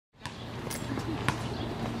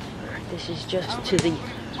This is just to the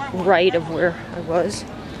right of where I was.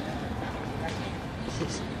 This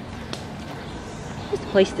is just a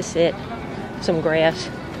place to sit. Some grass.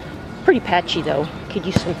 Pretty patchy though. Could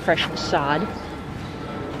use some fresh sod.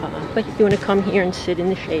 But if you want to come here and sit in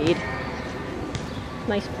the shade,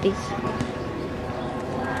 nice place.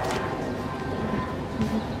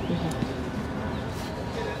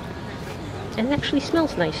 And it actually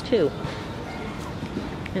smells nice too.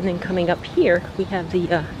 And then coming up here, we have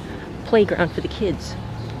the playground for the kids.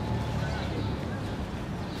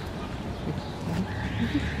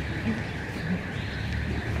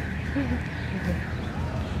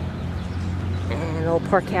 And an old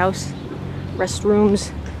park house,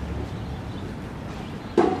 restrooms.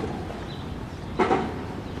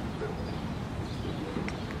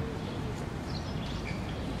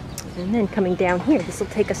 And then coming down here, this will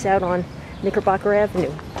take us out on Knickerbocker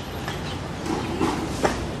Avenue.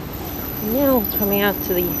 Now coming out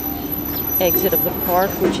to the exit of the park,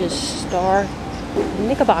 which is Star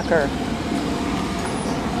Knickerbocker.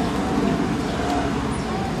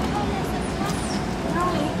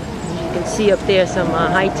 As you can see up there some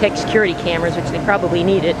high-tech security cameras, which they probably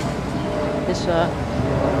needed. This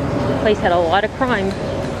place had a lot of crime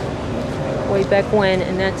way back when,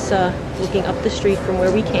 and that's looking up the street from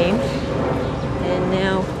where we came. And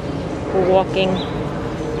now we're walking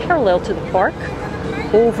parallel to the park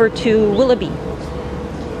over to Willoughby.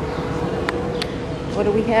 What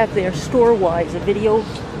do we have there store-wise? A video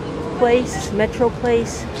place, metro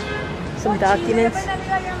place, some documents,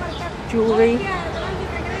 jewelry,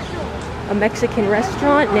 a Mexican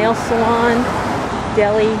restaurant, nail salon,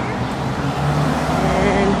 deli,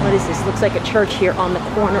 and what is this? Looks like a church here on the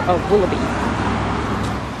corner of Willoughby.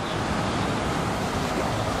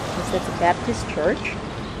 That's a Baptist church.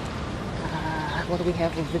 What do we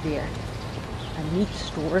have over there? A meat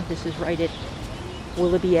store. This is right at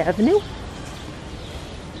Willoughby Avenue.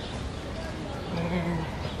 And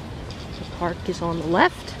the park is on the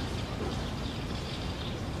left.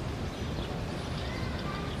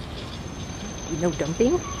 No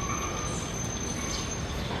dumping.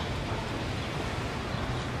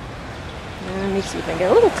 And let me see if I can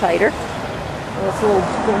get a little tighter. Well, it's a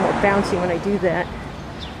little more bouncy when I do that.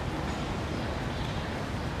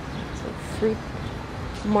 Fruit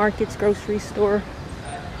markets, grocery store,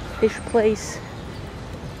 fish place,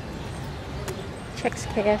 checks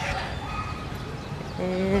cashed,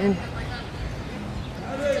 and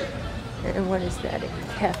what is that? A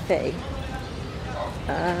cafe.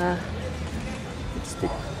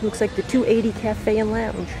 Looks like the 280 Cafe and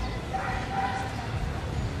Lounge.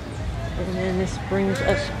 And then this brings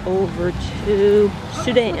us over to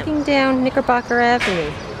Sudan. Looking down Knickerbocker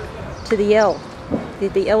Avenue to the L.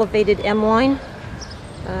 The elevated M line,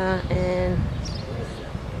 and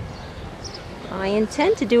I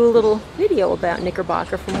intend to do a little video about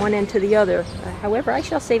Knickerbocker from one end to the other. However, I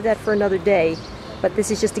shall save that for another day, but this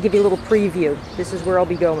is just to give you a little preview. This is where I'll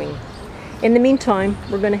be going. In the meantime,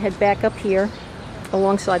 we're going to head back up here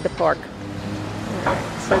alongside the park.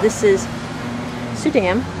 So this is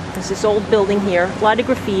Sudan. There's this old building here, a lot of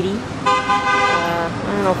graffiti. I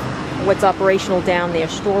don't know what's operational down there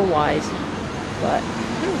store-wise. But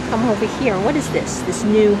come over here, and what is this? This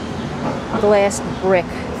new glass brick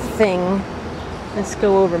thing. Let's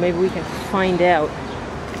go over. Maybe we can find out.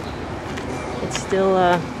 It's still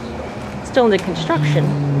under construction,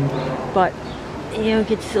 but you know,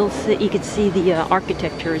 you could see the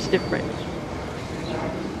architecture is different.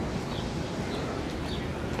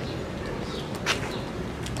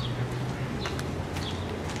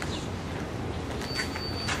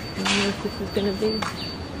 I don't know if this is going to be.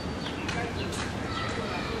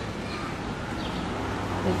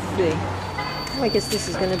 Let's see. Oh, I guess this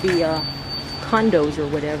is going to be condos or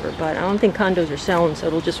whatever, but I don't think condos are selling, so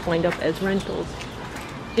it'll just wind up as rentals.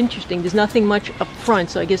 Interesting. There's nothing much up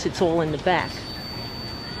front, so I guess it's all in the back.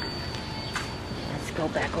 Let's go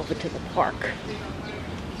back over to the park.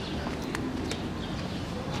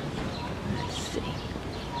 Let's see.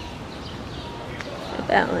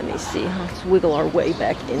 Let me see. Let's wiggle our way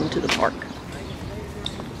back into the park.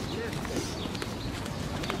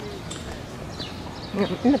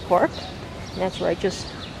 In the park. That's where I just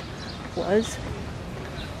was.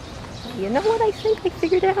 You know what I think I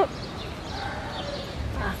figured out?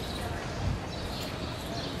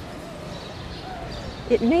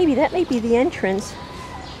 That may be the entrance.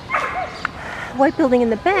 White building in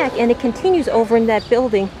the back, and it continues over in that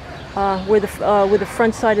building where the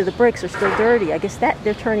front side of the bricks are still dirty. I guess that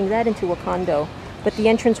they're turning that into a condo, but the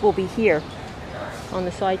entrance will be here on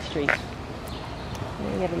the side street.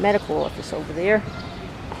 And we have a medical office over there.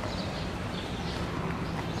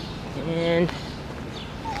 And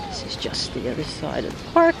This is just the other side of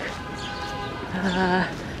the park.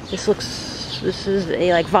 This is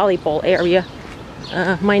a like volleyball area,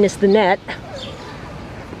 minus the net.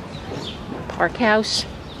 Park house.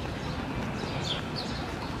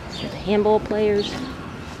 The handball players.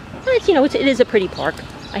 It's, you know, it is a pretty park,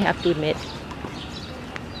 I have to admit.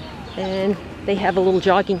 And they have a little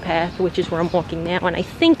jogging path, which is where I'm walking now. And I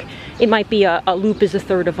think it might be a loop is a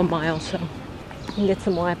third of a mile, so I can get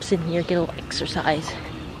some laps in here, get a little exercise.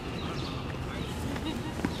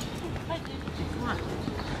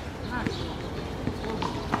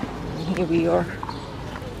 And here we are,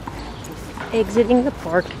 exiting the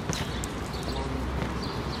park.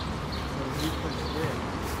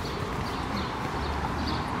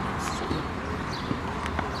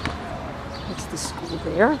 That's the school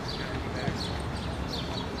there.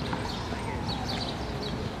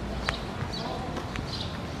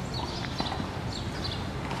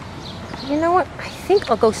 You know what? I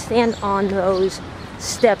think I'll go stand on those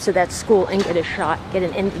steps of that school and get a shot, get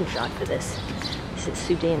an ending shot for this. This is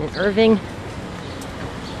Sudan and Irving.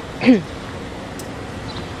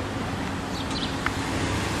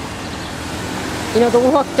 You know, the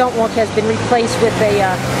walk, don't walk has been replaced with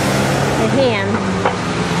a hand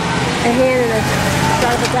and a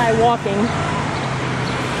shot of a guy walking.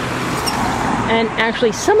 And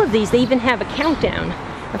actually, some of these, they even have a countdown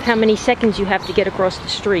of how many seconds you have to get across the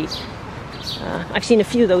street. I've seen a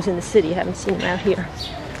few of those in the city. I haven't seen them out here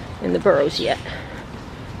in the boroughs yet.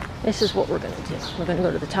 This is what we're going to do. We're going to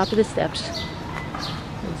go to the top of the steps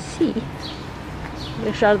and see, get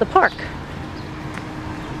a shot of the park.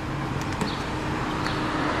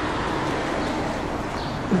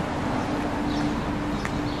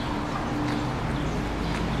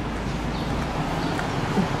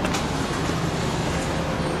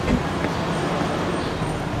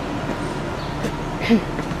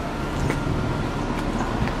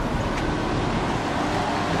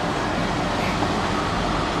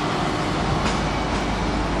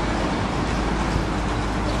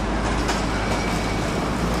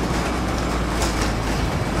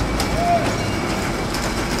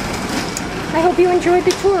 I hope you enjoyed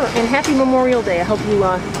the tour, and happy Memorial Day. I hope you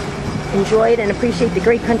enjoyed and appreciate the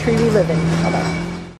great country we live in. Bye-bye.